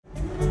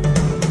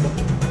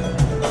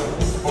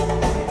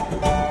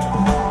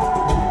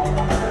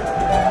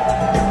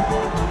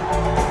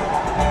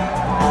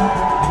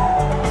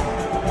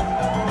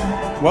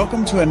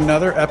Welcome to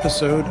another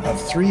episode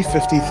of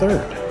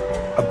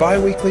 353rd, a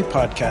bi-weekly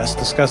podcast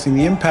discussing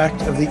the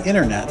impact of the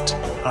internet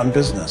on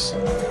business.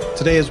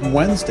 Today is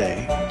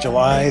Wednesday,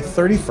 July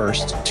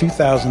 31st,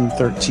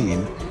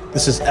 2013.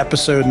 This is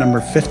episode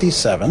number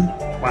 57.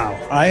 Wow.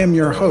 I am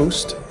your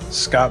host,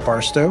 Scott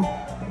Barstow.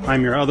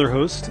 I'm your other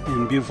host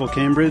in beautiful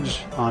Cambridge,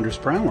 Anders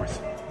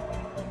Brownworth.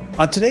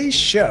 On today's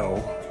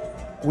show,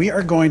 we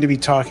are going to be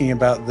talking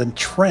about the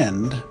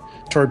trend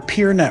toward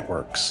peer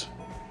networks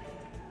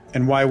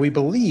and why we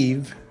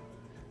believe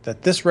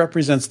that this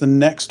represents the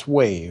next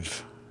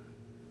wave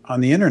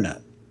on the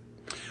internet.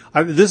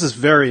 This is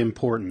very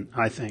important,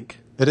 I think.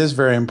 It is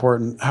very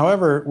important.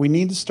 However, we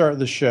need to start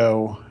the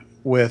show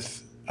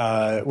with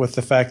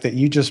the fact that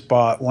you just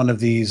bought one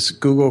of these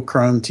Google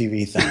Chrome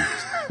TV things.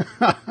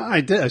 I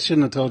did. I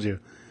shouldn't have told you.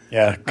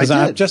 Yeah, because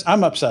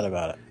I'm upset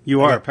about it.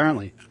 You are,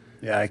 apparently.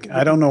 Yeah,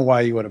 I don't know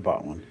why you would have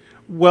bought one.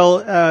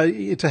 Well,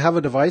 to have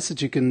a device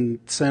that you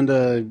can send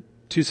a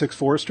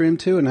 264 stream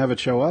to and have it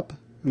show up,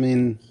 I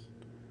mean,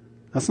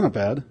 that's not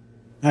bad.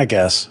 I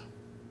guess.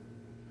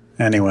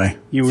 Anyway.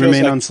 You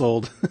remain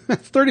unsold.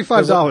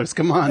 $35,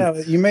 come on. Yeah,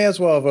 you may as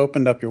well have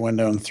opened up your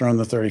window and thrown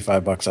the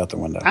 $35 out the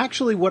window.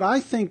 Actually, what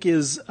I think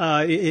is,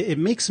 it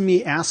makes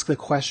me ask the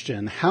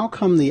question, how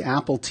come the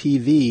Apple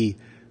TV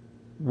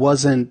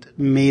wasn't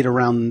made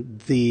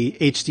around the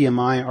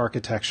HDMI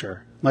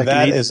architecture?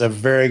 That is a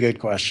very good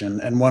question,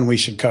 and one we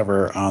should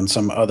cover on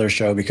some other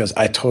show because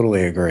I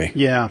totally agree.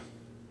 Yeah.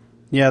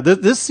 Yeah,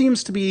 this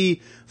seems to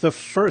be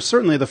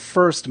certainly the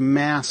first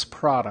mass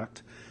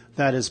product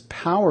that is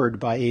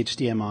powered by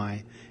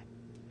HDMI.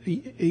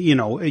 You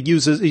know, it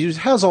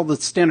has all the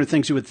standard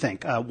things you would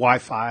think,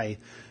 Wi-Fi,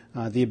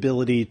 the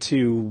ability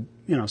to,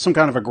 some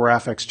kind of a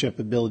graphics chip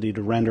ability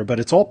to render, but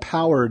it's all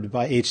powered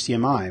by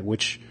HDMI,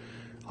 which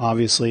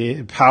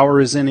obviously power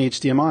is in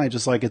HDMI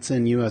just like it's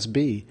in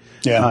USB.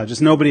 Yeah.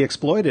 Just nobody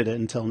exploited it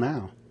until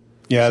now.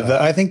 Yeah, So.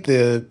 I think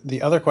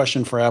the other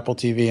question for Apple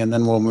TV, and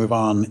then we'll move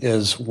on,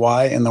 is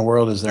why in the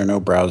world is there no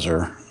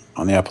browser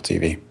on the Apple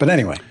TV? But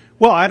anyway.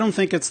 Well, I don't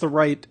think it's the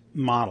right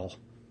model.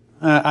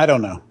 I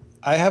don't know.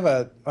 I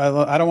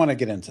don't want to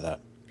get into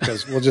that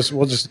because we'll just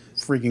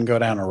freaking go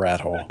down a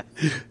rat hole.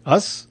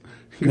 Us?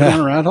 Go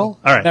down a rat hole?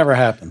 All right. Never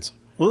happens.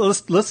 Well,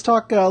 let's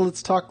talk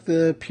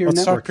the peer network.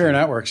 Let's talk peer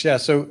networks. Yeah.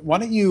 So why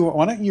don't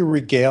you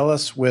regale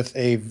us with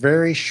a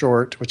very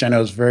short, which I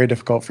know is very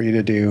difficult for you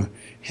to do,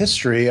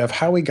 history of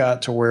how we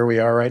got to where we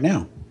are right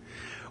now.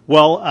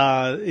 Well,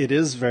 it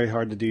is very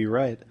hard to do. You're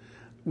right.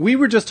 We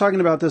were just talking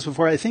about this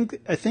before. I think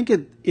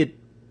it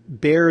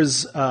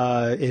bears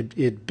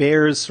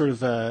sort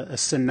of a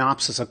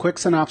quick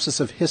synopsis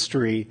of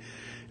history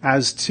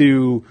as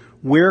to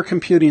where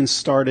computing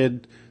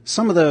started,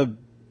 some of the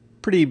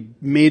pretty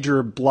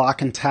major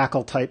block and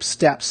tackle type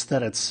steps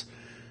that it's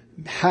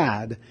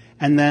had,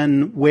 and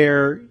then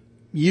where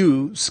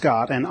you,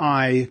 Scott, and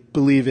I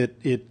believe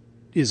it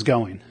is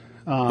going.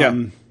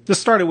 This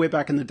started way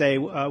back in the day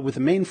with a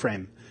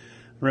mainframe.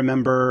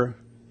 Remember,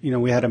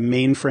 we had a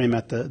mainframe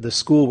at the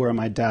school where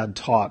my dad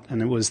taught,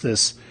 and it was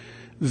this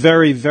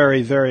very,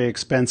 very, very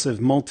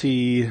expensive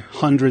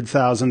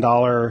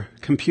multi-$100,000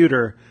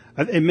 computer.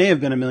 It may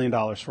have been $1 million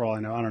for all I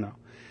know. I don't know.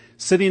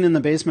 Sitting in the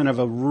basement of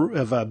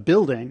a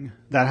building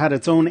that had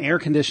its own air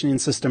conditioning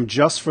system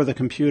just for the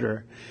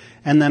computer,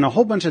 and then a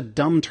whole bunch of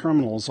dumb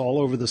terminals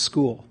all over the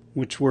school,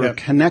 which were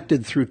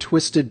connected through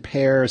twisted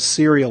pair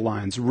serial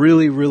lines,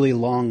 really, really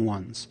long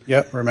ones.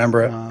 Yep,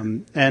 remember it.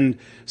 And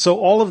so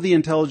all of the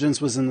intelligence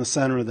was in the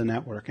center of the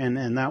network,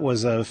 and that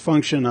was a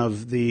function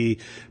of the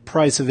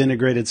price of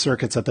integrated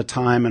circuits at the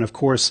time, and of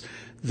course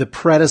the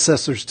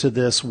predecessors to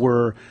this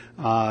were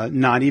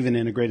not even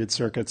integrated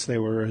circuits. They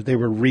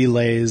were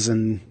relays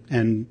and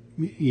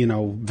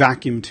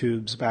vacuum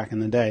tubes back in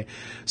the day.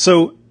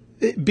 So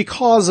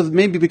because of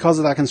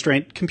that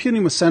constraint,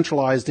 computing was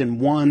centralized in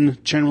one,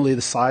 generally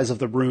the size of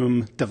the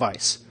room,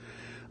 device.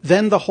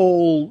 Then the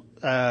whole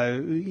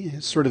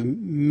sort of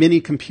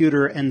mini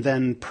computer and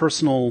then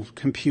personal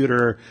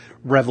computer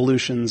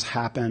revolutions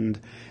happened.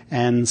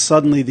 And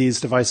suddenly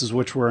these devices,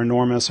 which were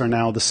enormous, are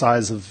now the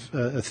size of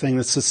a thing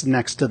that sits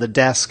next to the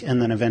desk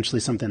and then eventually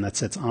something that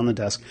sits on the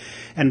desk.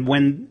 And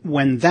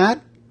when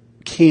that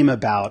came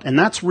about, and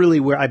that's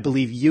really where I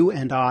believe you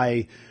and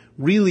I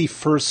really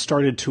first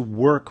started to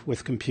work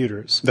with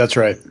computers. That's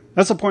right.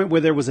 That's the point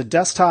where there was a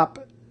desktop,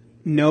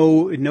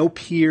 no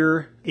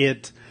peer.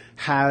 It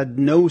had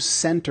no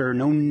center,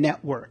 no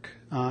network.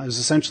 It was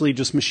essentially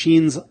just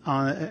machines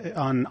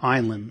on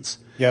islands.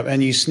 Yep,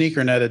 and you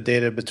sneaker netted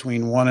data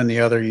between one and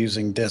the other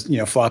using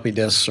floppy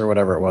disks or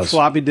whatever it was.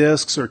 Floppy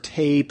disks or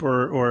tape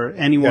or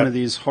any one of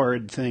these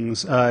horrid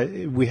things.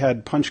 We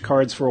had punch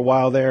cards for a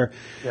while there.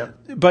 Yep.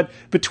 But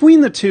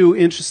between the two,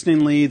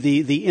 interestingly,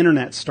 the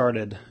internet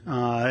started.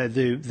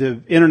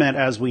 The internet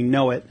as we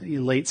know it,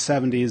 late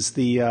 70s,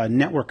 the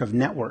network of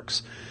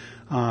networks,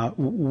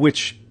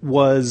 which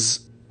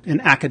was an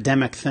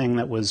academic thing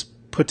that was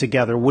put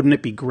together. Wouldn't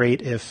it be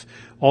great if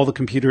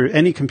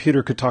any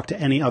computer could talk to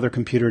any other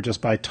computer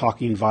just by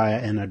talking via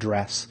an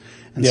address?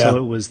 And so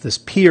it was this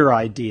peer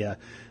idea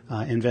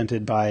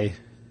invented by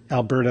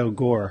Alberto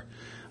Gore.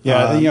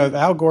 Yeah,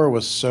 Al Gore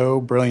was so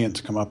brilliant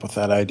to come up with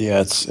that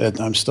idea.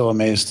 I'm still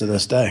amazed to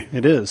this day.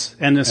 It is,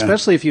 and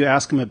especially if you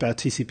ask him about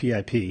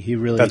TCP/IP, he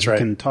really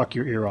can talk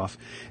your ear off.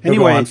 Anyway,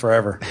 he'll go on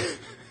forever.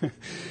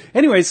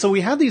 Anyway, so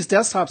we had these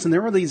desktops, and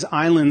there were these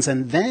islands,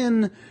 and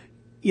then,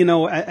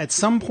 at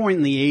some point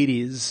in the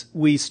 80s,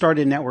 we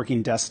started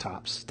networking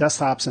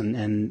desktops,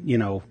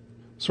 and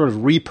sort of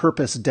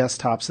repurposed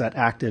desktops that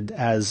acted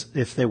as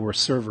if they were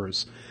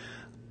servers.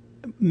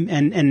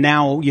 And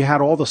now you had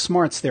all the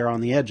smarts there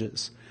on the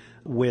edges,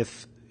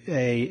 with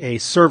a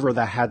server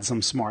that had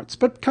some smarts,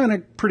 but kind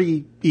of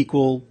pretty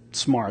equal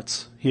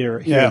smarts here,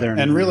 there.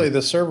 And really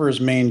the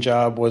server's main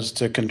job was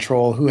to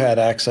control who had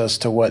access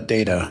to what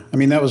data. I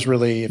mean, that was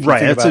really, if you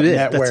think about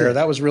NetWare,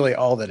 that was really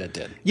all that it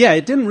did. Yeah,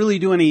 it didn't really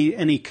do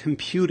any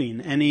computing,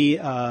 any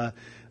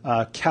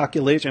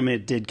calculation. I mean,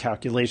 it did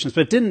calculations,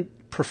 but it didn't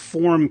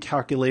perform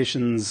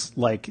calculations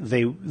like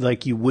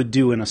you would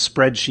do in a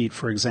spreadsheet,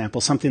 for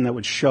example, something that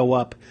would show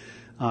up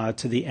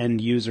to the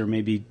end user,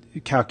 maybe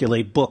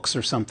calculate books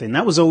or something.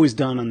 That was always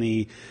done on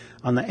the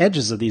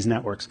edges of these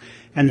networks.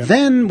 And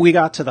then we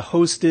got to the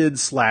hosted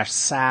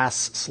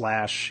 /SaaS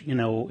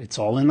it's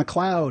all in the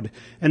cloud.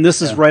 And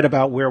this is right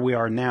about where we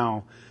are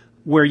now,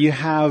 where you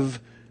have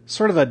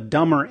sort of a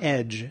dumber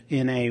edge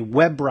in a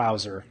web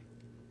browser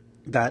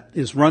that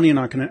is running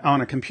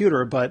on a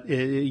computer, but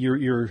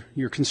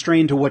you're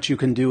constrained to what you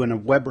can do in a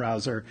web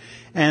browser,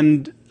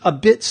 and a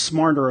bit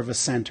smarter of a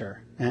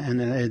center.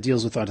 And it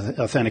deals with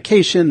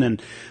authentication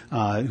and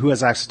who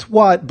has access to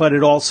what, but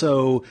it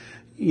also,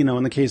 in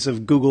the case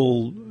of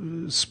Google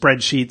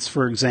spreadsheets,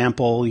 for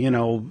example,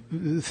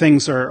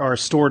 things are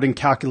stored and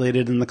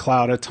calculated in the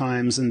cloud at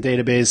times. In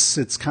database,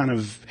 it's kind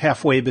of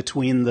halfway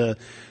between the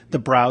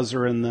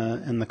browser and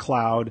the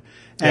cloud.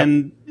 Yep.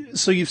 And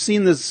so you've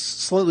seen this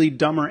slightly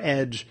dumber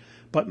edge,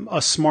 but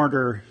a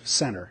smarter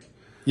center.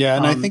 Yeah,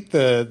 and I think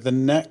the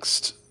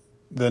next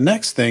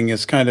thing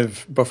is kind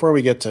of, before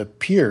we get to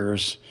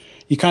peers,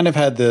 you kind of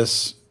had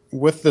this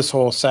with this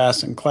whole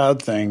SaaS and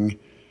cloud thing,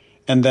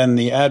 and then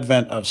the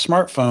advent of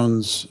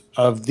smartphones,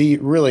 of the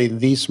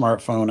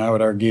smartphone, I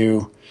would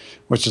argue,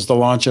 which is the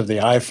launch of the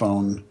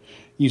iPhone.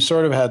 You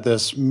sort of had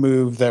this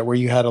move that where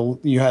you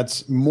had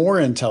more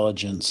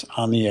intelligence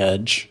on the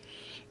edge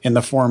in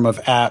the form of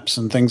apps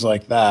and things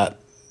like that.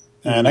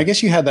 And I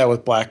guess you had that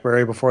with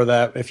BlackBerry before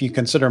that. If you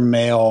consider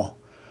mail,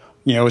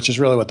 which is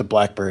really what the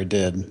BlackBerry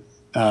did,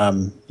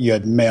 you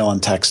had mail and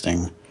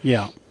texting.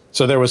 Yeah.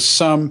 So there was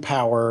some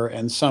power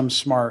and some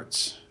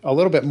smarts, a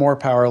little bit more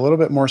power, a little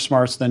bit more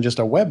smarts than just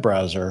a web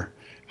browser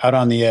out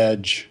on the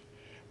edge,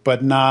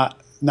 but not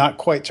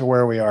quite to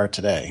where we are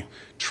today.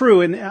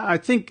 True, and I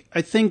think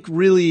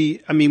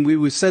really, I mean,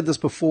 we've said this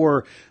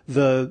before.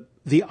 The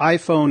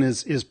iPhone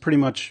is pretty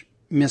much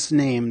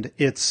misnamed.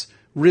 It's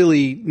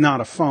really not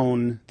a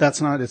phone.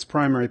 That's not its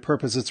primary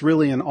purpose. It's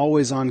really an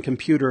always-on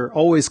computer,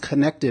 always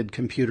connected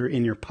computer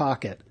in your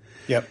pocket.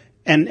 Yep.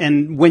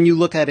 And when you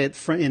look at it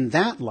in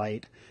that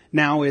light,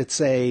 now it's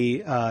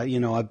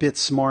a bit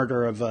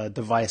smarter of a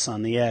device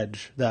on the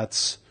edge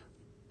that's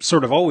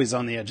sort of always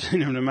on the edge,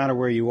 no matter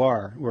where you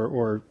are,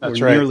 or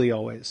nearly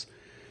always.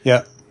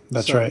 Yeah,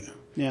 that's right.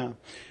 Yeah.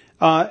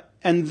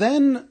 And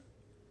then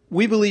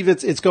we believe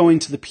it's going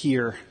to the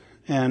peer,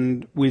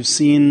 and we've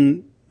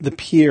seen the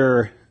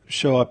peer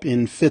show up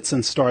in fits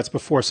and starts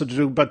before.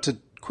 But to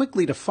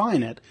quickly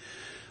define it,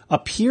 a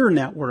peer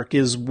network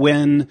is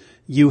when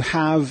you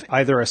have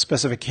either a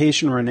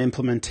specification or an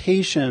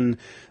implementation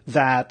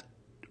that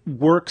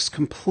works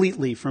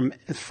completely from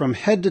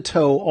head to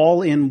toe,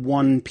 all in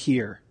one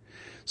peer.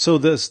 So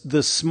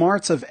the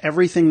smarts of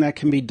everything that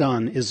can be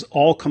done is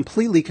all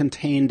completely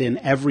contained in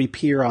every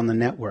peer on the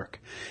network.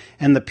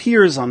 And the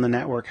peers on the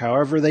network,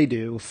 however they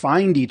do,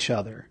 find each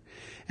other.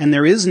 And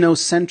there is no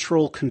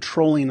central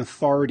controlling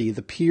authority.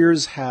 The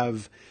peers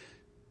have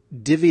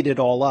divvied it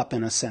all up,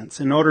 in a sense.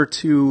 In order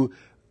to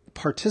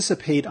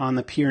participate on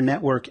the peer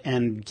network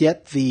and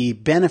get the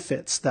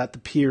benefits that the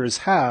peers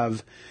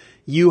have,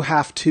 you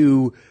have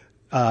to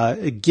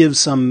give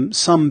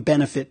some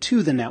benefit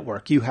to the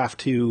network. You have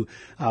to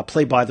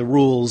play by the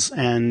rules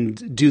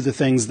and do the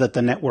things that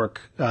the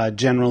network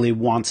generally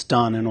wants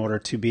done in order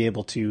to be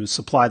able to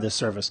supply this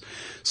service.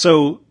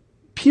 So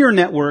peer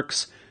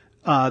networks,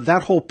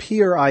 that whole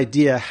peer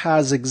idea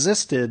has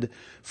existed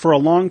for a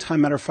long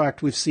time. Matter of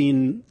fact, we've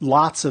seen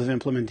lots of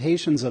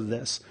implementations of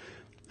this.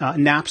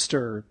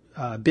 Napster,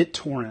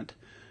 BitTorrent,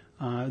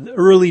 the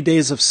early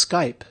days of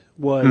Skype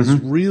was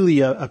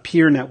really a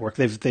peer network.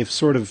 They've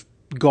sort of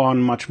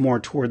gone much more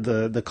toward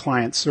the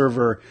client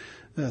server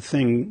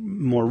thing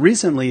more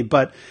recently,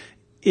 but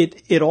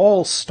it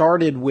all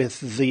started with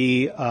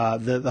the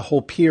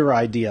whole peer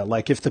idea.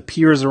 Like, if the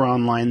peers are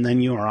online, then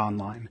you are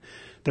online.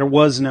 There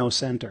was no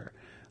center,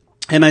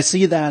 and I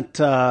see that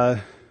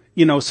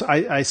so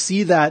I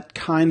see that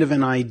kind of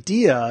an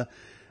idea.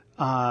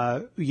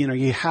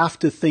 You have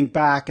to think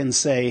back and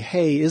say,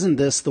 hey, isn't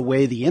this the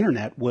way the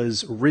internet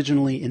was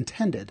originally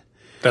intended?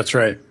 That's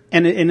right.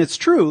 And it's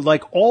true.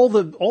 Like, all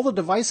the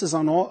devices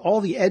on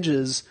all the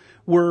edges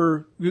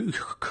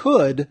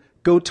could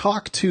go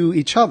talk to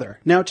each other.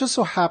 Now, it just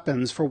so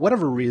happens, for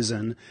whatever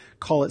reason,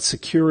 call it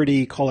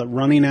security, call it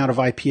running out of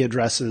IP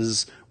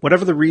addresses,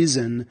 whatever the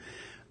reason,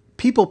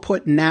 people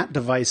put NAT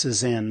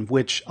devices in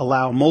which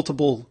allow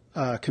multiple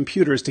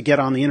computers to get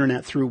on the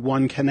internet through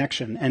one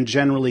connection, and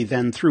generally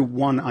then through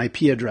one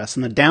IP address.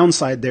 And the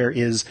downside there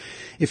is,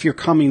 if you're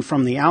coming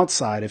from the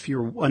outside, if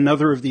you're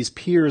another of these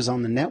peers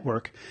on the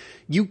network,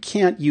 you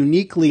can't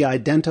uniquely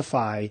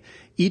identify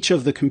each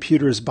of the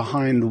computers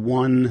behind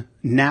one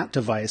NAT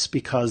device,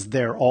 because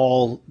there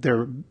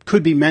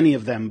could be many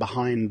of them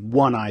behind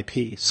one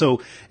IP.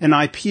 So an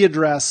IP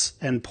address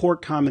and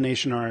port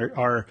combination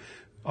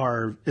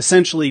are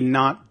essentially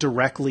not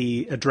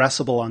directly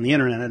addressable on the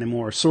internet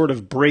anymore, sort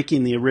of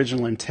breaking the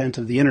original intent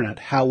of the internet.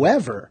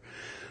 However,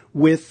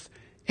 with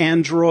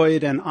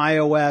Android and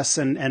iOS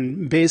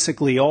and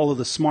basically all of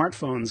the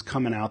smartphones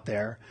coming out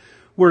there,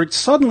 we're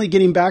suddenly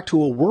getting back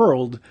to a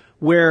world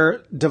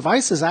where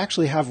devices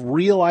actually have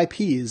real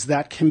IPs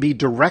that can be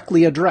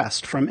directly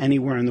addressed from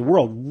anywhere in the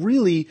world,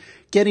 really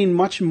getting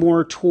much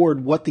more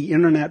toward what the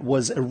internet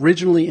was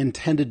originally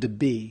intended to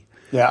be.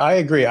 Yeah, I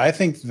agree. I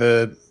think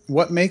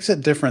what makes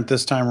it different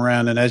this time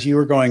around, and as you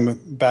were going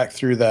back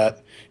through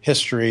that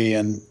history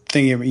and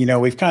thinking,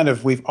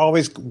 we've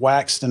always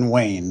waxed and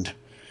waned.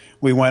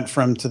 We went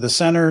from to the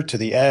center to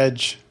the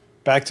edge,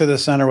 back to the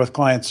center with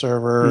client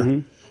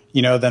server,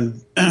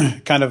 then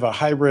kind of a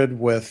hybrid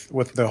with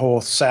the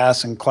whole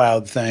SaaS and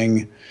cloud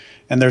thing.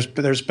 And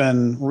there's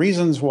been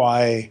reasons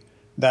why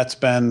that's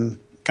been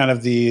kind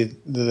of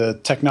the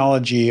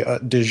technology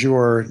du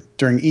jour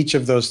during each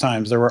of those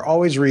times. There were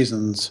always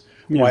reasons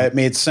why it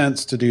made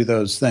sense to do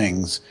those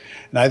things.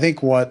 And I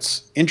think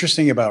what's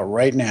interesting about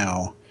right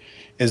now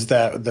is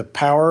that the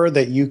power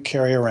that you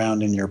carry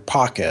around in your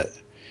pocket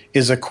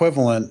is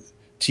equivalent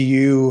to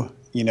you,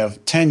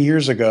 10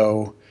 years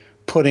ago,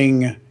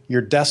 putting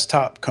your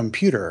desktop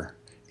computer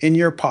in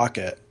your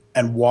pocket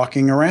and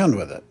walking around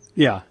with it.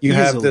 Yeah. You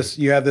have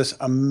this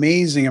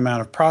amazing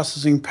amount of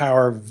processing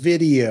power,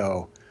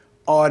 video,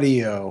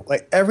 audio,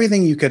 like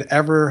everything you could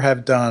ever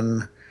have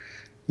done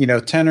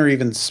 10 or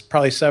even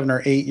probably 7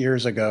 or 8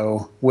 years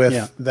ago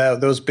with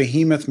those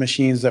behemoth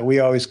machines that we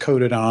always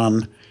coded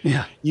on.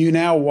 Yeah. You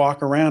now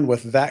walk around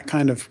with that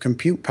kind of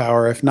compute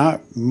power, if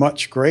not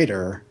much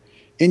greater,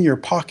 in your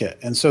pocket.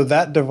 And so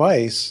that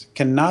device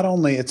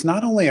it's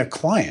not only a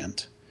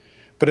client,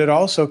 but it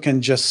also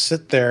can just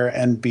sit there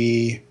and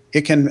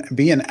it can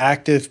be an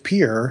active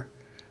peer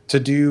to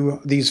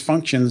do these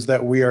functions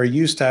that we are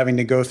used to having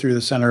to go through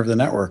the center of the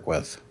network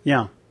with.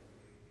 Yeah.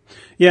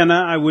 Yeah, and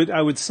I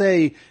would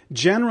say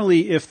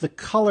generally, if the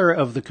color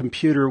of the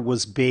computer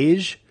was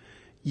beige,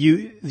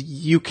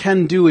 you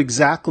can do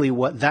exactly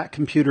what that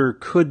computer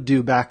could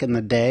do back in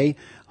the day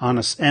on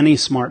any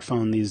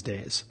smartphone these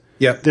days.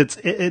 Yeah,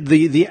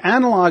 the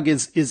analog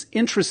is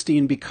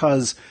interesting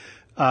because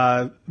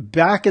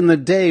back in the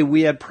day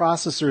we had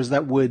processors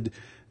that would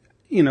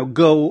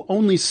go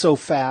only so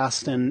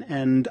fast,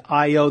 and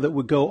I/O that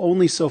would go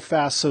only so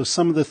fast. So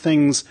some of the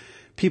things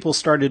people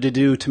started to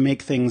do to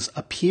make things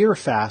appear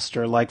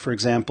faster, like, for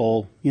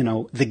example,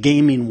 the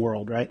gaming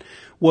world, right,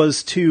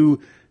 was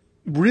to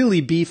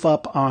really beef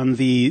up on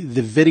the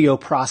video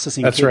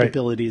processing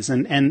capabilities.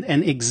 Right.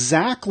 And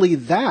exactly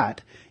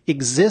that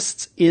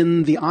exists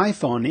in the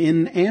iPhone,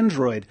 in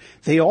Android.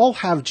 They all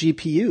have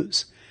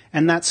GPUs,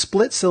 and that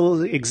split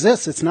still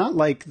exists. It's not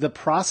like the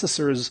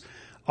processors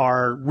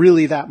are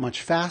really that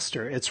much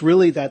faster. It's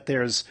really that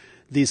there's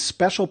these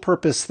special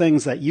purpose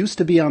things that used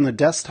to be on the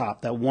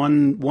desktop, that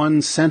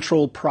one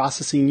central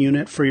processing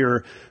unit for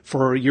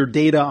your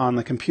data on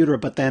the computer,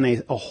 but then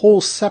a whole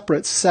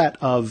separate set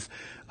of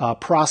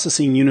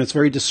processing units,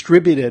 very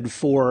distributed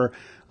for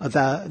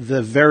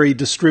the very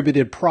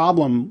distributed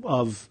problem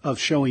of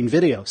showing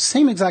video.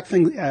 Same exact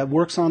thing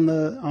works on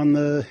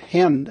the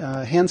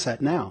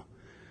handset now.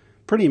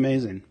 Pretty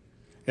amazing.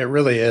 It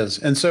really is.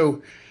 And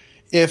so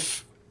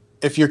if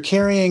you're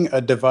carrying a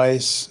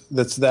device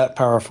that's that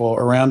powerful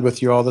around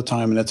with you all the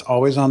time and it's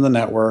always on the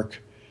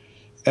network,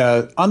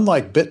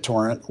 unlike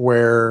BitTorrent,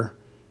 where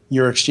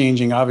you're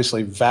exchanging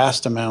obviously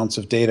vast amounts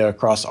of data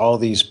across all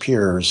these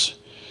peers,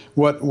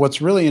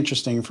 what's really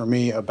interesting for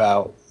me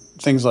about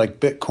things like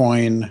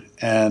Bitcoin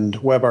and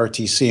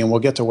WebRTC, and we'll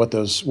get to what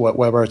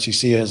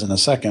WebRTC is in a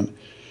second,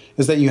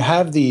 is that you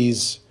have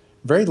these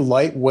very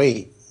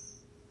lightweight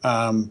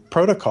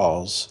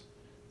protocols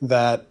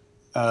that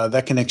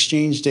can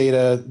exchange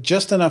data,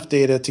 just enough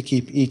data to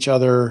keep each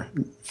other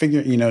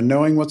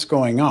knowing what's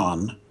going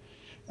on,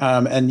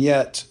 and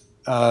yet,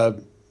 but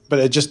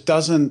it just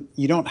doesn't.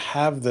 You don't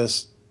have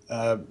this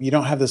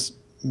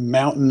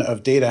mountain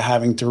of data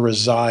having to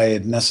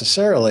reside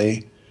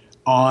necessarily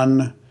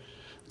on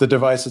the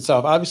device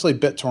itself. Obviously,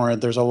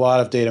 BitTorrent, there's a lot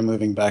of data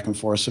moving back and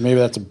forth, so maybe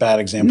that's a bad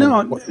example.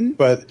 No,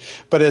 but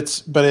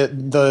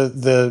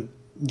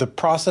the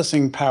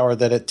processing power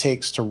that it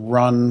takes to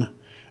run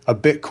a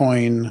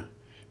Bitcoin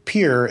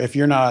peer, if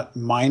you're not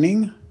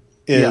mining,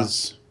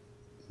 is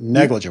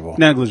negligible.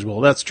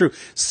 Negligible. That's true.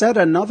 Said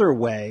another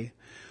way,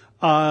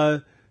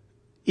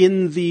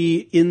 in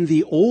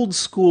the old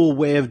school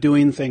way of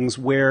doing things,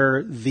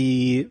 where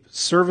the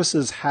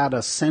services had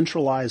a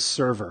centralized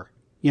server,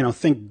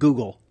 think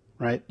Google,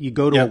 right? You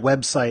go to a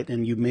website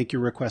and you make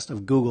your request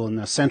of Google, and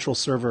the central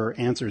server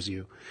answers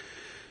you.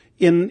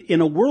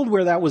 In a world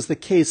where that was the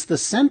case, the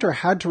center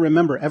had to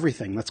remember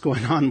everything that's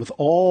going on with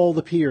all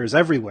the peers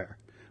everywhere,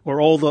 or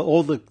all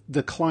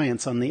the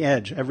clients on the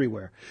edge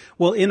everywhere.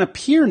 Well, in a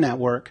peer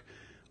network,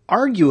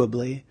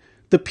 arguably,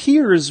 the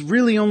peers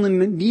really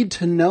only need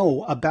to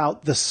know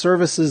about the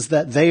services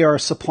that they are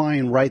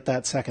supplying right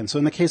that second. So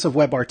in the case of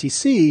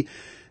WebRTC,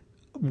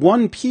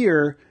 one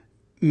peer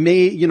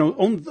may,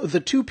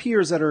 the two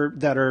peers that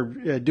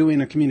are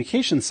doing a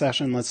communication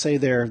session, let's say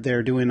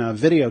they're doing a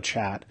video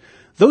chat,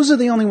 those are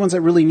the only ones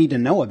that really need to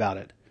know about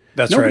it.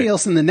 That's Nobody right.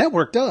 else in the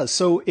network does.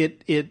 So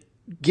it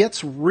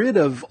gets rid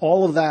of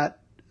all of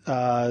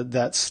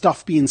that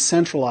stuff being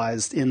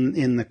centralized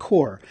in the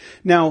core.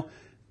 Now,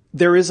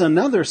 there is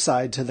another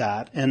side to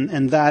that,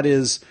 and that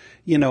is,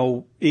 it's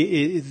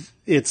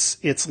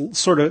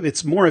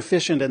more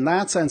efficient in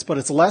that sense, but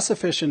it's less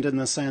efficient in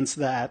the sense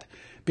that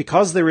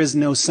because there is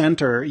no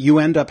center, you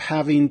end up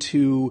having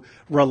to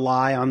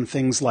rely on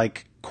things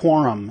like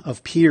quorum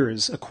of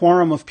peers, a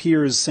quorum of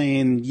peers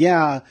saying,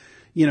 you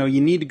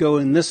need to go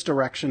in this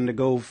direction to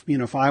go,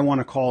 if I want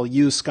to call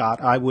you, Scott,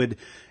 I would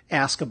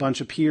ask a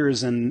bunch of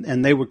peers,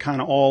 and they would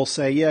kind of all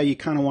say, yeah, you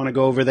kind of want to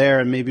go over there,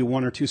 and maybe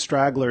one or two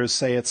stragglers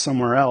say it's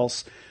somewhere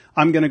else.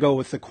 I'm going to go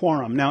with the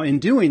quorum. Now, in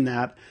doing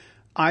that,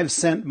 I've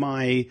sent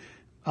my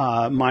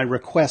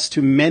request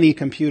to many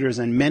computers,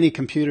 and many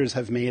computers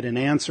have made an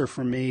answer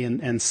for me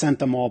and sent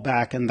them all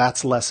back, and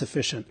that's less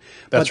efficient.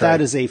 That's but right.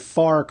 That is a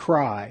far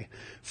cry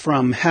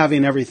from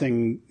having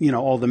everything,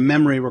 all the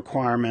memory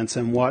requirements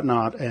and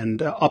whatnot,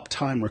 and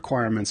uptime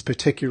requirements,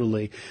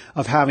 particularly,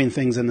 of having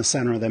things in the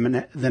center of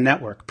the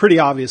network. Pretty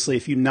obviously,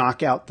 if you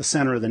knock out the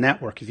center of the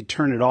network, if you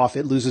turn it off,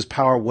 it loses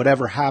power.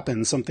 Whatever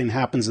happens, something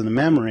happens in the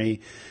memory,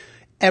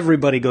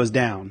 everybody goes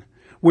down.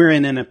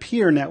 Wherein in a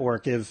peer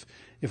network, if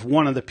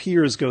one of the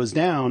peers goes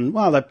down,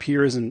 well, that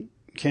peer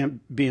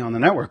can't be on the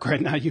network right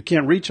now. You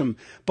can't reach them.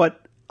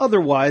 But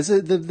otherwise,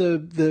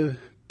 the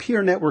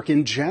peer network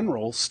in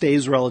general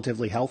stays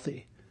relatively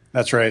healthy.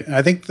 That's right.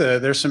 I think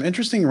there's some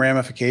interesting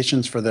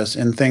ramifications for this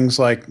in things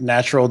like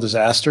natural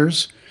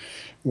disasters,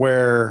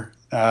 where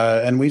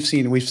and we've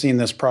seen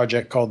this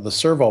project called the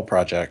Serval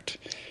project,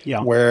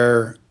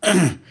 where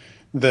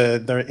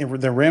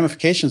the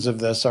ramifications of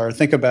this are,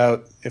 think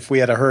about if we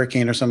had a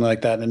hurricane or something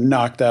like that and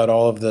knocked out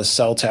all of the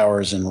cell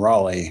towers in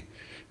Raleigh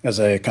as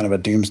a kind of a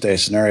doomsday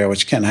scenario,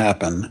 which can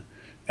happen.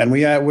 And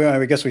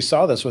I guess we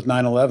saw this with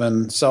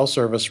 9/11. Cell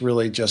service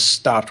really just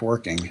stopped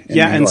working in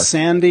New and York.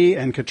 Sandy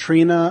and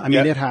Katrina. I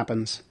mean, it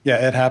happens.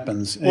 Yeah, it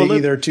happens. Well,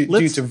 either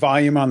due to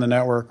volume on the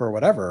network or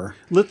whatever.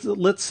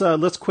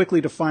 Let's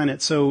quickly define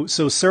it. So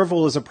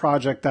Serval is a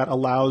project that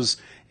allows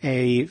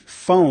a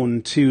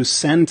phone to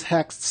send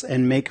texts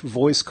and make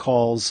voice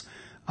calls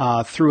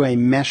through a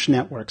mesh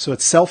network. So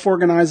it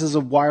self-organizes a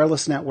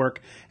wireless network,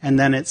 and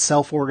then it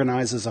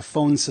self-organizes a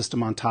phone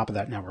system on top of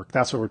that network.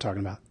 That's what we're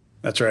talking about.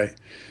 That's right.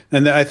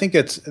 And I think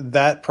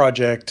that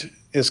project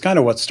is kind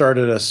of what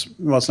started us.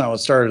 Well, it's not what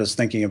started us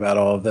thinking about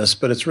all of this,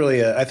 but it's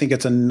really, I think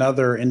it's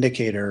another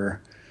indicator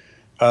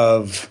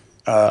of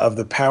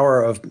the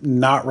power of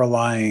not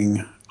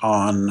relying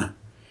on,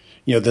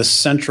 this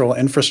central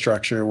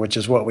infrastructure, which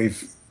is what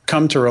we've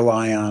come to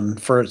rely on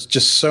for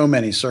just so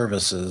many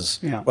services,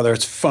 whether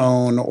it's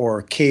phone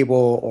or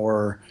cable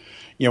or,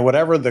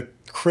 whatever the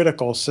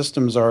critical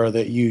systems are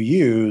that you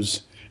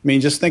use. I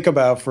mean, just think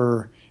about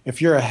if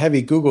you're a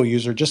heavy Google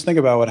user, just think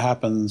about what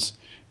happens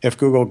if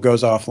Google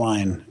goes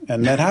offline.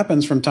 And that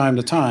happens from time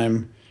to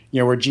time,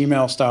 where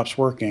Gmail stops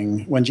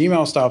working. When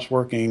Gmail stops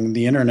working,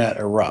 the internet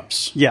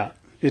erupts. Yeah,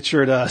 it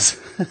sure does.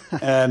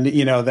 And,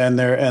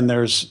 then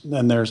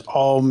there's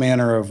all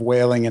manner of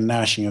wailing and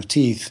gnashing of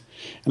teeth.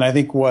 And I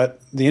think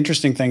what the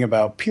interesting thing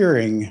about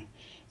peering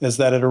is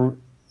that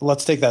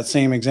let's take that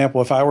same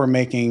example. If I were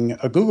making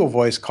a Google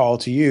Voice call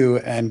to you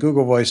and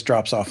Google Voice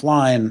drops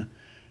offline,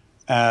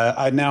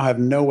 I now have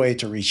no way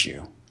to reach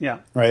you. Yeah.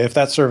 Right. If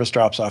that service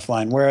drops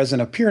offline. Whereas in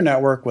a peer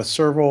network with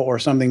Serval or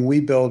something we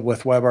build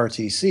with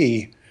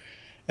WebRTC,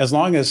 as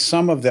long as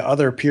some of the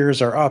other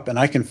peers are up and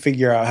I can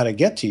figure out how to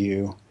get to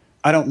you,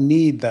 I don't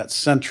need that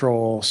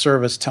central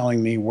service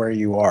telling me where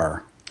you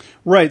are.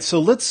 Right.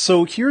 So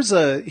here's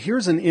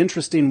an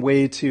interesting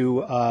way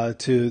to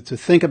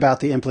think about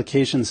the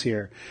implications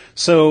here.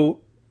 So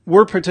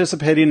we're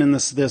participating in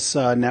this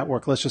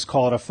network. Let's just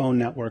call it a phone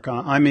network.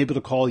 I'm able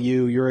to call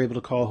you. You're able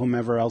to call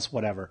whomever else,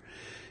 whatever.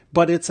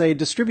 But it's a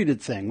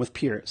distributed thing with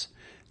peers.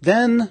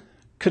 Then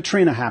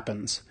Katrina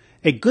happens.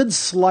 A good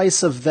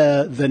slice of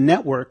the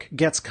network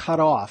gets cut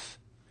off.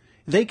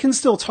 They can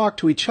still talk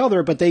to each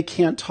other, but they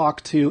can't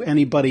talk to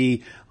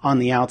anybody on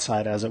the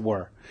outside, as it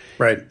were.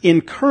 Right.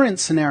 In current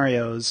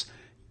scenarios,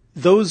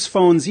 those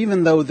phones,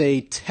 even though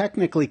they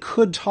technically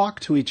could talk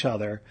to each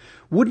other,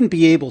 wouldn't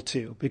be able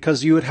to,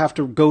 because you would have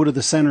to go to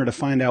the center to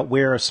find out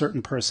where a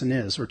certain person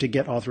is or to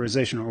get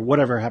authorization or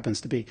whatever it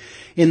happens to be.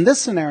 In this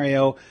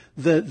scenario,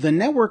 the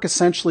network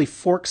essentially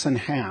forks in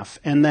half,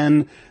 and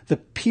then the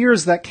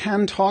peers that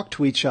can talk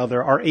to each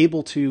other are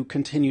able to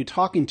continue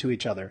talking to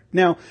each other.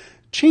 Now,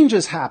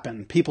 changes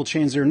happen. People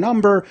change their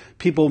number,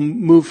 people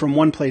move from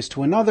one place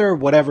to another,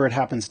 whatever it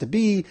happens to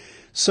be.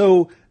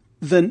 So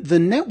the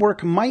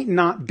network might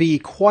not be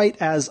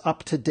quite as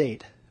up to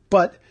date,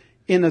 but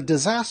in a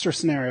disaster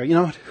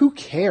scenario, who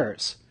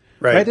cares?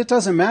 Right? It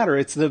doesn't matter.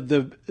 It's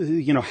the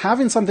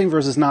having something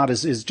versus not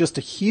is just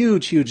a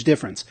huge, huge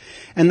difference.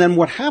 And then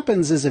what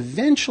happens is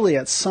eventually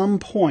at some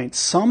point,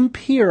 some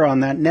peer on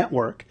that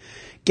network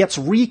gets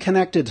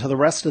reconnected to the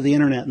rest of the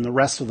internet and the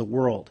rest of the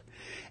world.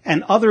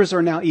 And others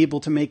are now able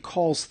to make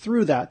calls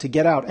through that to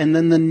get out. And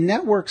then the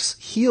networks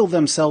heal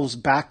themselves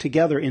back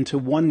together into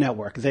one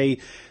network. They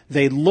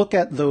look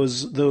at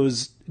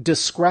those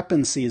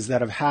discrepancies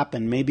that have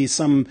happened. Maybe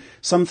some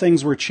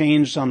things were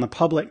changed on the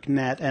public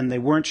net and they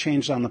weren't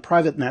changed on the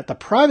private net. The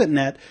private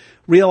net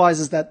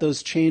realizes that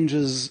those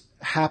changes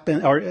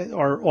happen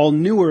are all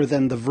newer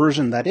than the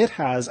version that it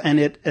has, and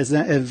it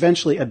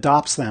eventually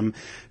adopts them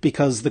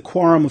because the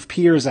quorum of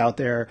peers out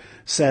there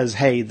says,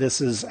 hey, this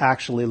is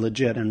actually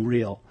legit and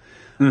real.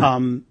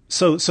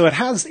 So it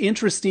has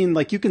interesting,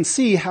 like you can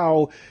see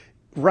how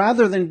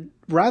rather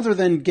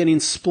than getting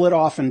split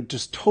off and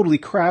just totally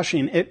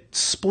crashing, it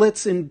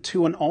splits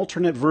into an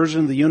alternate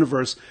version of the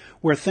universe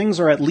where things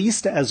are at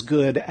least as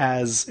good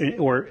as,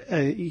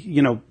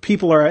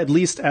 people are at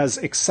least as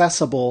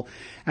accessible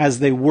as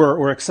they were,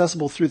 or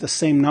accessible through the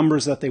same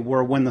numbers that they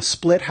were when the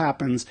split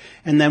happens,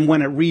 and then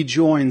when it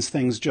rejoins,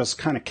 things just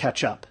kind of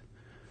catch up.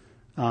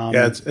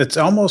 It's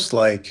almost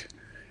like,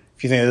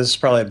 if you think this is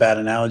probably a bad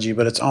analogy,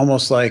 but it's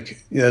almost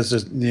like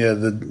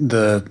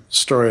the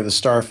story of the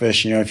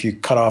starfish. If you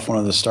cut off one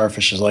of the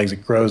starfish's legs,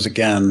 it grows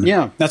again.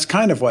 Yeah, that's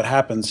kind of what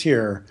happens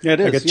here. Yeah, it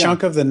is. Like a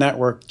chunk of the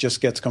network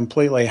just gets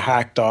completely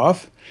hacked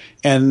off,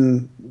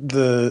 and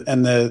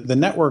the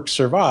network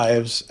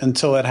survives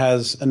until it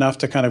has enough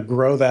to kind of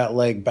grow that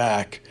leg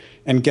back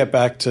and get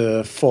back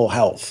to full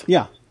health.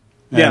 Yeah.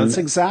 Yeah, that's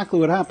exactly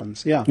what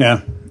happens. Yeah.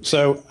 Yeah.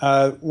 So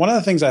one of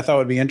the things I thought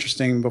would be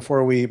interesting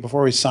before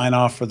we sign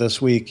off for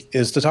this week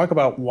is to talk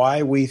about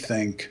why we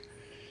think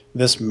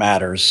this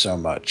matters so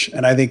much.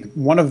 And I think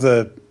one of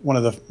the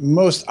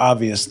most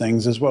obvious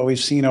things is what we've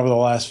seen over the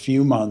last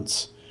few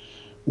months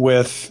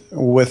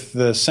with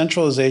the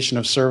centralization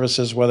of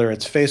services, whether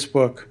it's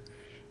Facebook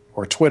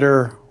or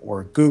Twitter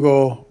or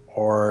Google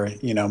or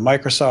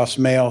Microsoft's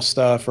mail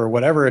stuff or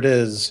whatever it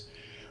is.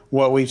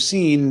 What we've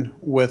seen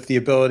with the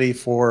ability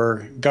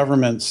for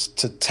governments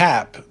to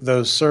tap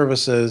those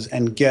services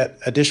and get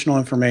additional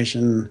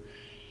information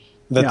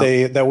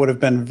that would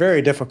have been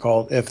very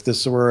difficult if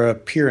this were a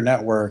peer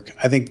network.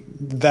 I think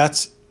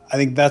that's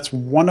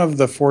one of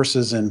the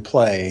forces in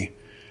play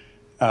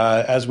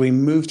as we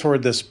move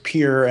toward this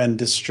peer and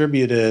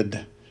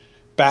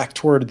back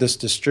toward this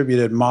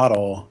distributed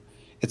model.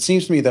 It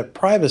seems to me that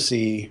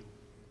privacy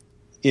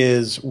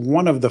is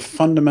one of the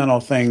fundamental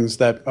things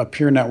that a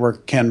peer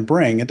network can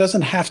bring. It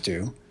doesn't have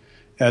to.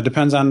 It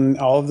depends on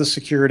all of the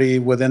security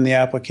within the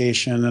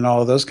application and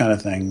all of those kind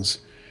of things.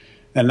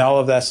 And all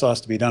of that still has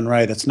to be done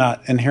right. It's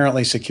not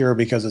inherently secure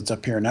because it's a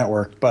peer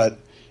network, but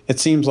it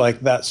seems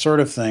like that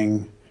sort of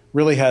thing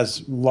really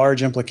has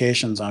large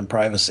implications on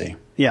privacy.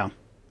 Yeah.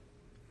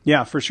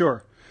 Yeah, for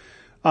sure.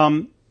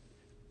 I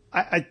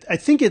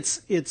think it's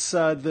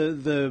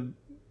the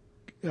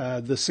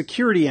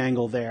security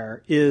angle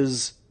there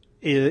is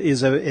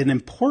an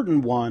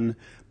important one,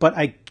 but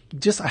I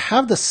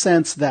have the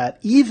sense that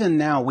even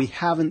now we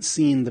haven't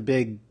seen the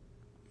big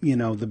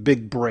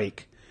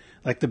break,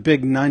 like the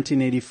big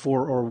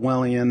 1984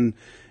 Orwellian,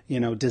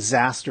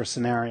 disaster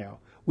scenario.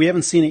 We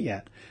haven't seen it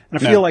yet, and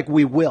I feel like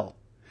we will.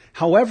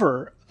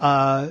 However,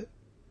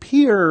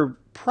 peer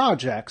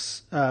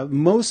projects,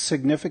 most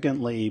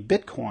significantly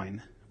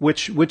Bitcoin,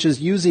 which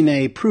is using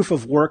a proof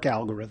of work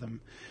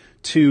algorithm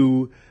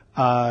to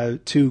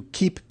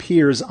keep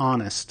peers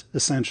honest,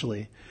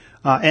 essentially,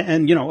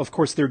 and of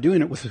course they're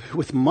doing it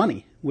with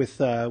money, with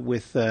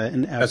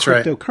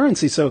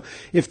cryptocurrency. Right. So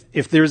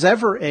if there's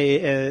ever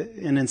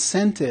an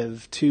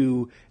incentive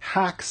to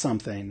hack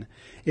something,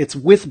 it's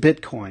with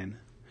Bitcoin.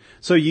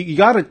 So you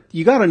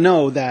gotta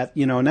know that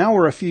now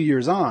we're a few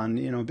years on.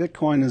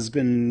 Bitcoin has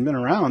been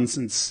around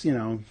since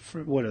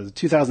what is it,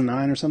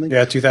 2009 or something?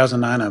 Yeah,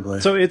 2009, I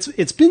believe. So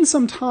it's been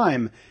some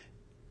time.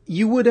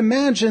 You would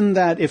imagine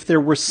that if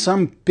there were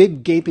some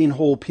big gaping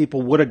hole,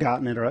 people would have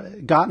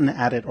gotten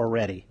at it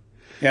already.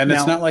 Yeah, and now,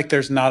 it's not like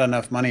there's not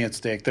enough money at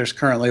stake. There's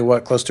currently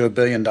close to $1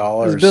 billion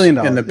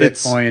in the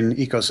Bitcoin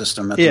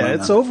ecosystem at the moment. Yeah,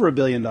 it's over $1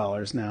 billion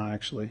now,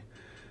 actually.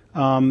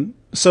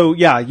 So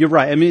yeah, you're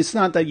right. I mean, it's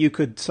not that you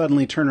could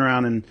suddenly turn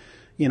around and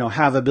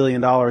have $1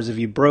 billion if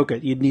you broke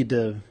it. You'd need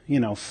to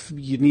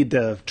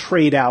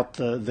trade out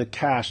the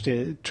cash,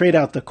 to trade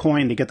out the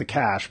coin to get the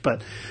cash.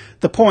 But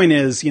the point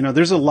is,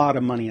 there's a lot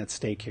of money at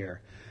stake here.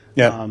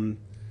 Yeah.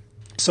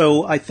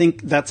 So I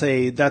think that's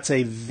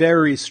a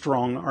very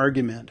strong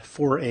argument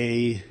for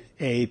a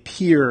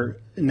peer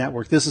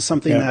network. This is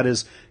something that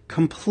is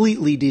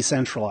completely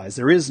decentralized.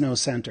 There is no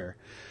center.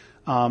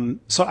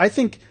 So I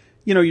think,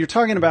 you're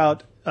talking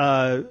about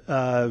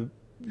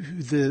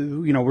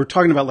we're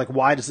talking about, like,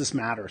 why does this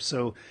matter?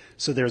 So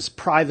there's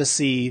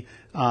privacy,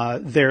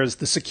 there's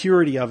the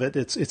security of it.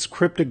 It's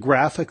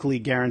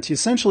cryptographically guaranteed.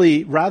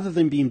 Essentially, rather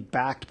than being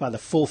backed by the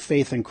full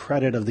faith and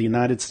credit of the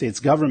United States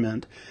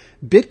government,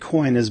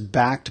 Bitcoin is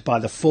backed by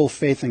the full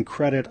faith and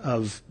credit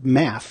of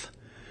math,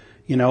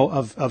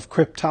 of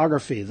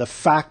cryptography. The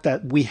fact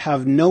that we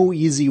have no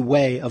easy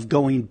way of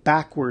going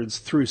backwards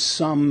through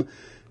some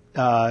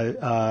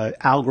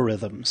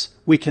algorithms.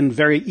 We can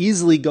very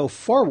easily go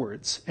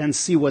forwards and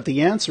see what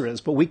the answer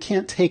is, but we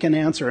can't take an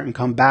answer and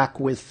come back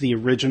with the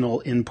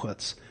original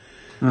inputs.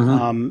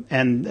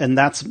 And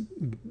that's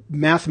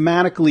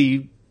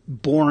mathematically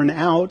borne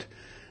out.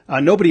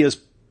 Nobody has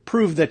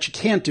proved that you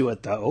can't do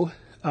it, though.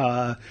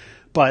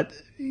 But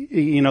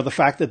the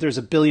fact that there's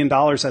 $1 billion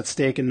at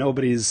stake and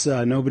nobody's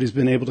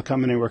been able to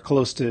come anywhere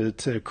close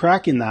to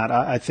cracking that,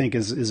 I think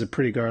is a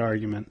pretty good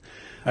argument.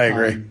 I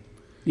agree.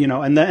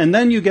 And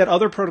then you get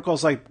other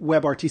protocols like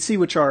WebRTC,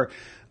 which are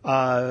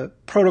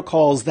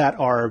protocols that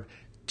are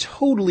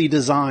totally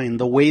designed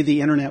the way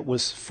the internet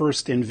was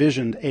first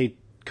envisioned, a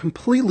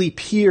completely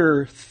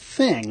peer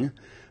thing,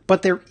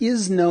 but there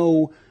is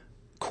no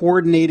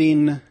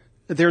coordinating.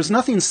 There's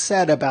nothing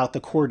said about the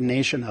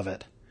coordination of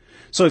it.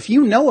 So if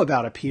you know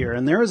about a peer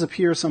and there is a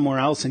peer somewhere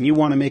else and you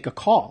want to make a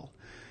call,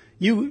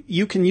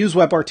 you can use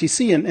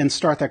WebRTC and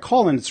start that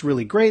call, and it's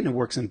really great and it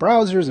works in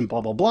browsers and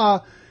blah, blah,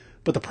 blah.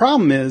 But the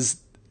problem is,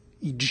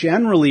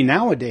 generally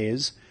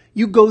nowadays,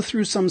 you go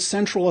through some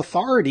central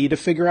authority to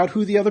figure out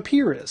who the other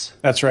peer is.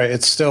 That's right.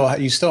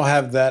 You still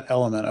have that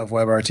element of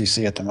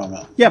WebRTC at the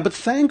moment. Yeah, but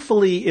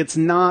thankfully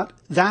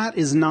that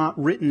is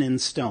not written in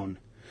stone.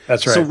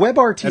 That's right. So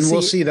WebRTC, and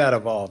we'll see that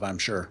evolve, I'm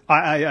sure.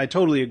 I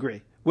totally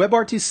agree.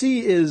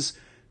 WebRTC is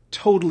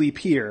totally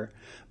peer,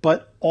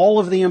 but all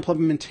of the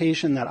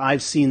implementation that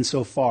I've seen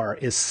so far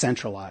is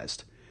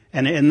centralized.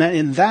 And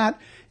that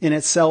in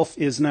itself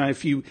is, now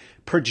if you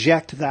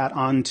project that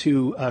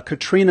onto a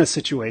Katrina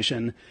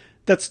situation,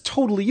 that's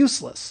totally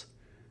useless.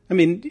 I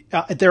mean,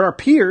 there are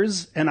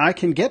peers and I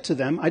can get to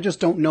them. I just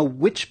don't know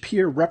which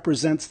peer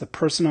represents the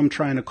person I'm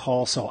trying to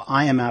call, so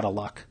I am out of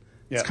luck.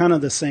 Yeah. It's kind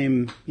of the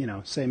same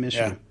issue.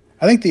 Yeah.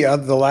 I think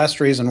the last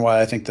reason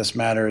why I think this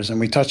matters, and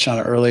we touched on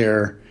it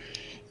earlier,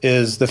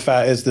 is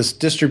this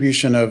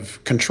distribution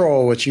of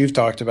control, which you've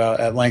talked about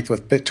at length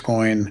with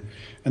Bitcoin,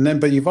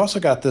 but you've also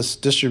got this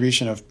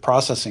distribution of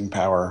processing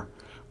power,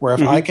 where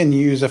if I can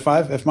use if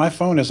my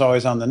phone is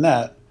always on the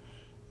net,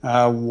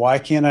 why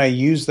can't I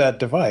use that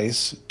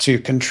device to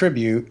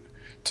contribute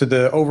to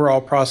the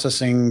overall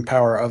processing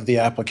power of the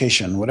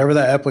application, whatever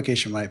that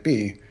application might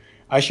be?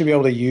 I should be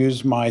able to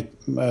use my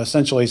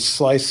essentially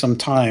slice some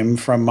time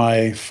from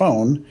my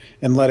phone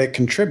and let it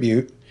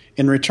contribute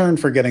in return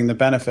for getting the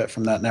benefit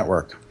from that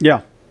network.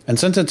 Yeah. And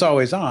since it's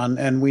always on,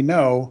 and we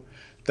know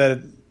that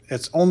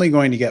it's only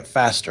going to get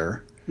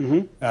faster,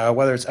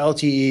 whether it's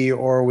LTE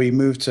or we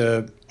move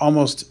to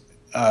almost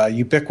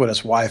ubiquitous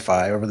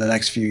Wi-Fi over the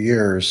next few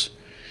years,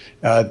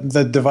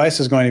 the device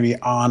is going to be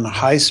on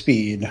high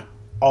speed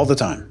all the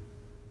time.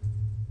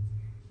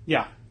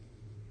 Yeah.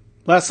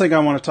 Last thing I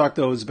want to talk,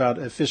 though, is about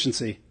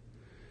efficiency,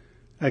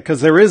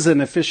 because there is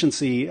an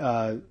efficiency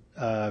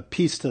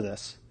piece to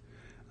this.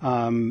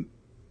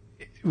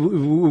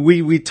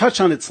 We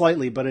touch on it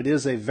slightly, but it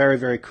is a very,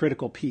 very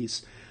critical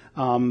piece.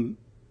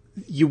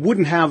 You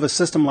wouldn't have a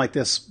system like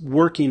this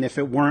working if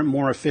it weren't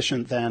more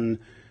efficient than,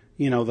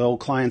 the old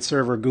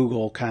client-server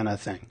Google kind of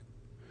thing.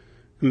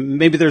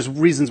 Maybe there's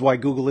reasons why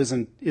Google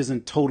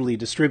isn't totally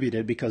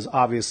distributed, because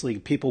obviously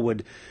people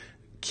would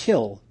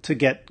kill to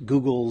get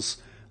Google's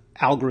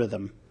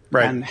algorithm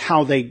and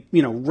how they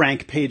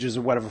rank pages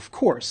or whatever, of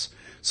course.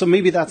 So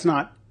maybe that's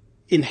not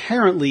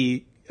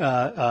inherently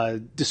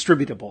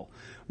distributable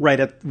right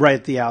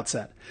at the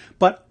outset.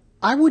 But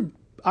I would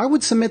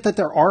submit that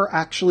there are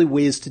actually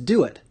ways to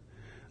do it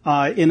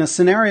in a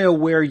scenario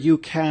where you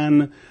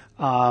can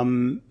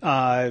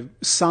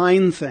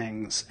sign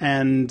things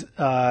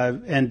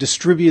and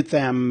distribute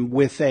them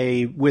with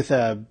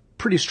a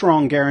pretty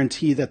strong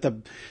guarantee that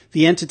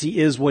the entity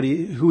is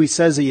who he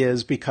says he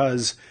is,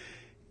 because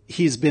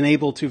he's been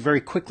able to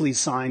very quickly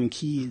sign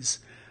keys.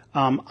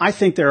 I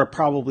think there are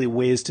probably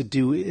ways to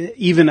do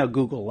even a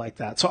Google like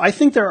that. So I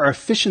think there are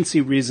efficiency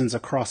reasons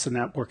across the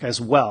network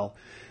as well.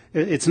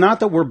 It's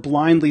not that we're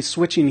blindly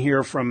switching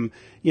here from,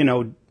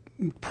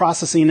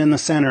 processing in the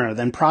center,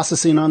 then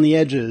processing on the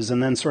edges,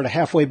 and then sort of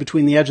halfway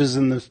between the edges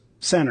and the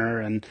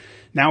center, and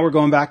now we're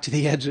going back to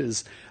the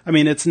edges. I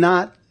mean, it's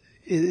not.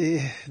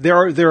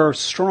 There are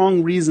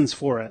strong reasons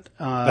for it.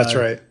 That's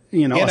right.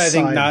 And I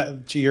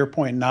think, to your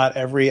point, not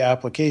every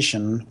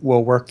application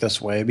will work this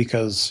way,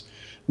 because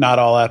not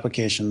all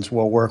applications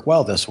will work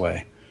well this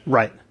way.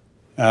 Right.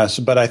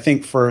 But I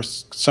think for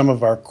some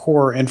of our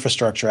core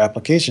infrastructure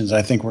applications,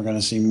 I think we're going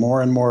to see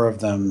more and more of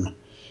them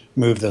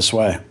move this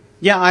way.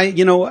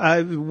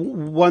 Yeah,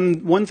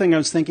 one thing I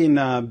was thinking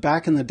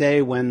back in the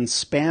day when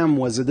spam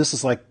was, this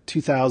is like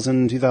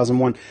 2000,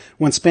 2001,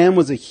 when spam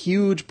was a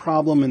huge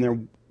problem and there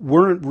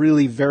weren't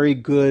really very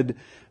good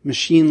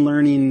machine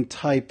learning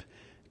type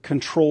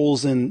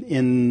controls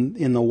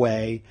in the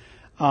way.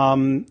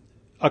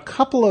 A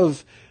couple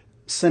of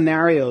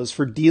scenarios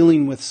for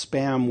dealing with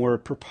spam were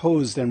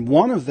proposed, and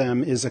one of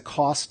them is a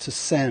cost to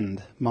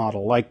send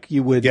model. Like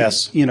you would,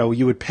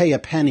 you would pay a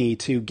penny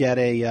to get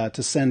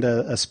to send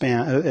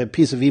a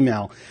piece of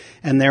email,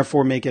 and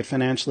therefore make it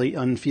financially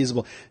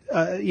unfeasible,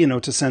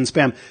 to send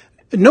spam.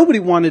 Nobody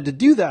wanted to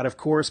do that, of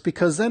course,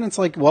 because then it's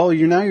like, well,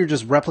 you're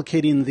just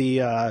replicating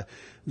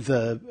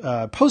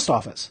the post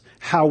office.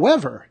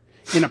 However,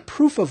 in a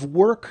proof of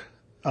work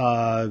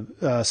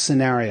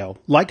scenario,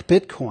 like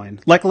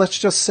Bitcoin, like let's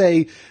just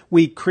say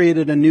we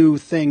created a new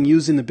thing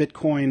using the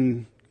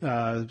Bitcoin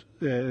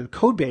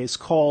code base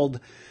called,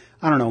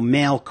 I don't know,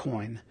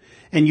 Mailcoin.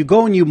 And you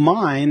go and you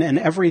mine, and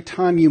every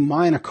time you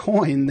mine a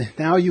coin,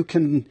 now you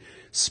can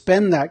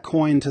spend that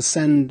coin to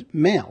send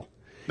mail.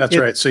 That's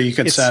right. So you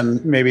can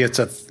send, maybe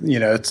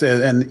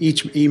and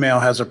each email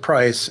has a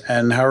price,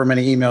 and however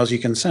many emails you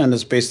can send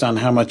is based on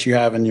how much you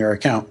have in your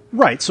account.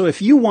 Right. So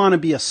if you want to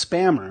be a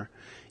spammer,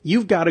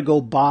 you've got to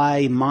go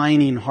buy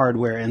mining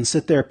hardware and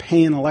sit there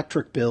paying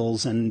electric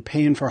bills and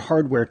paying for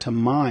hardware to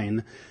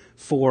mine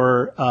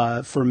for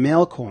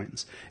mail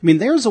coins. I mean,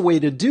 there's a way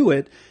to do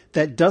it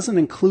that doesn't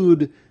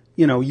include,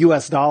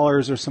 US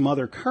dollars or some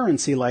other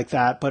currency like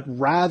that, but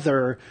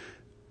rather,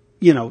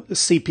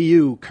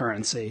 CPU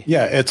currency.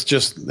 Yeah,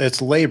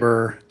 it's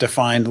labor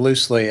defined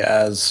loosely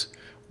as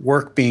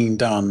work being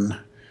done.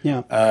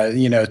 Yeah.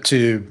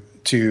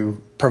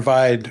 To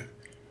provide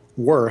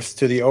worth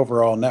to the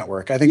overall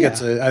network. I think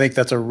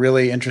that's a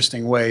really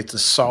interesting way to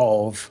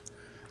solve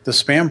the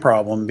spam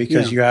problem,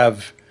 because you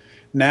have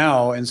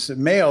now, and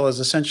mail is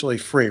essentially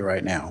free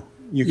right now.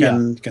 You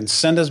can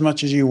send as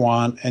much as you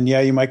want, and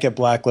you might get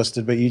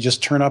blacklisted, but you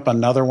just turn up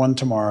another one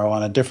tomorrow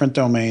on a different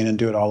domain and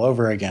do it all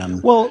over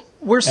again. Well,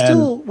 we're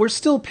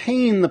still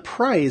paying the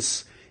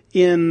price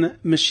in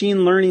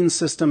machine learning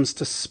systems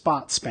to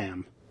spot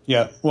spam.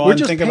 Yeah, well,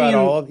 and think about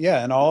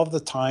all of the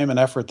time and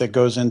effort that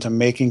goes into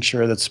making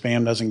sure that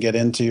spam doesn't get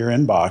into your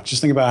inbox.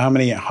 Just think about how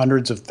many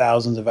hundreds of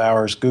thousands of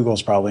hours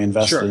Google's probably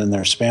invested in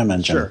their spam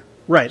engine. Sure,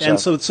 right. And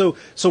so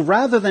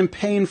rather than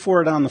paying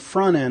for it on the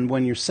front end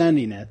when you're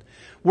sending it,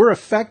 we're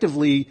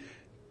effectively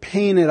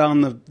paying it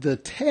on the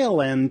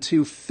tail end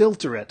to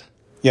filter it.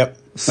 Yep,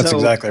 that's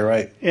exactly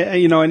right.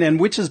 And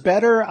which is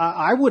better?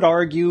 I would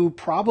argue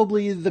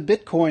probably the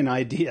Bitcoin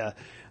idea.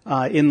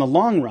 In the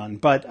long run,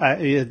 but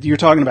you're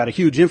talking about a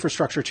huge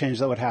infrastructure change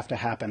that would have to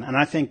happen. And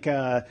I think,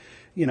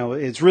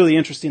 it's really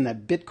interesting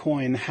that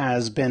Bitcoin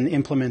has been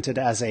implemented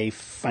as in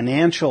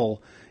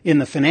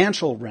the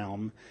financial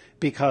realm,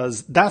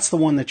 because that's the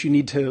one that you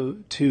need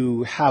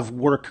to have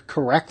work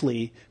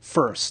correctly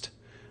first.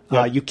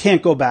 Yep. You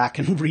can't go back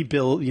and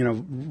rebuild,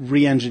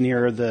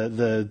 re-engineer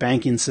the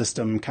banking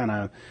system kind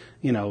of,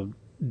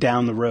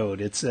 down the road.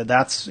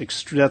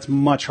 That's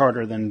much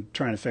harder than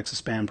trying to fix a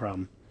spam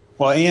problem.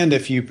 Well, and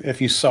if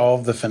you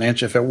solve the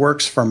financial, if it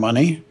works for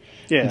money,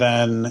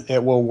 then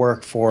it will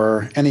work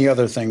for any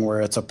other thing where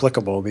it's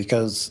applicable,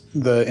 because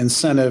the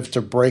incentive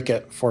to break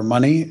it for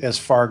money is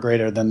far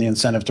greater than the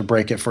incentive to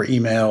break it for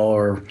email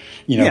or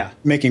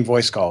making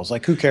voice calls.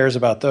 Like, who cares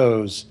about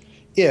those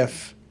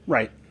if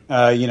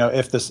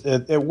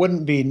it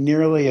wouldn't be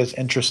nearly as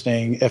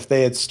interesting if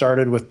they had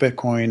started with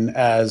Bitcoin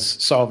as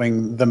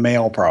solving the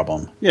mail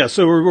problem. Yeah,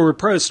 so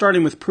we're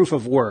starting with proof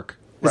of work.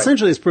 Right.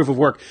 Essentially, it's proof of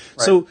work.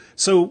 Right.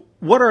 So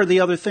what are the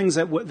other things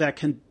that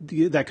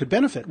could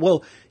benefit?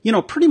 Well,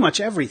 pretty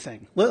much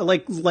everything.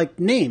 Like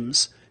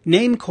names.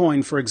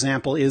 Namecoin, for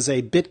example, is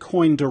a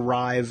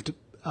Bitcoin-derived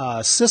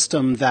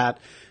system that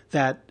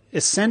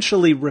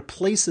essentially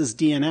replaces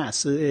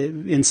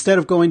DNS. Instead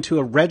of going to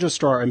a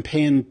registrar and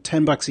paying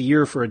 $10 a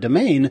year for a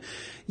domain,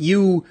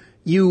 you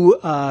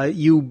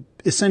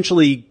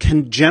essentially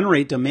can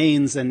generate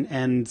domains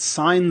and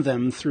sign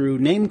them through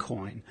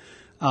Namecoin.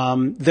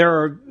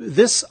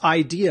 This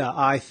idea,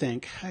 I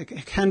think,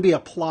 can be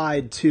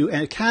applied to,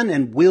 and can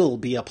and will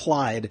be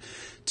applied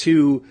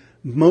to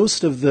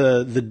most of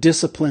the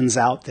disciplines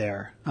out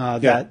there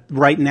that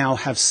right now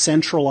have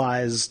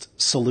centralized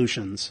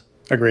solutions.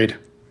 Agreed.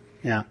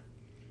 Yeah.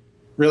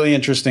 Really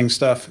interesting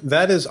stuff.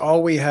 That is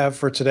all we have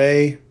for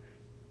today.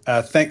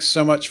 Thanks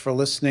so much for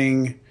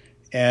listening,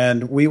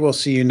 and we will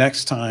see you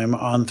next time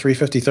on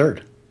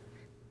 353rd.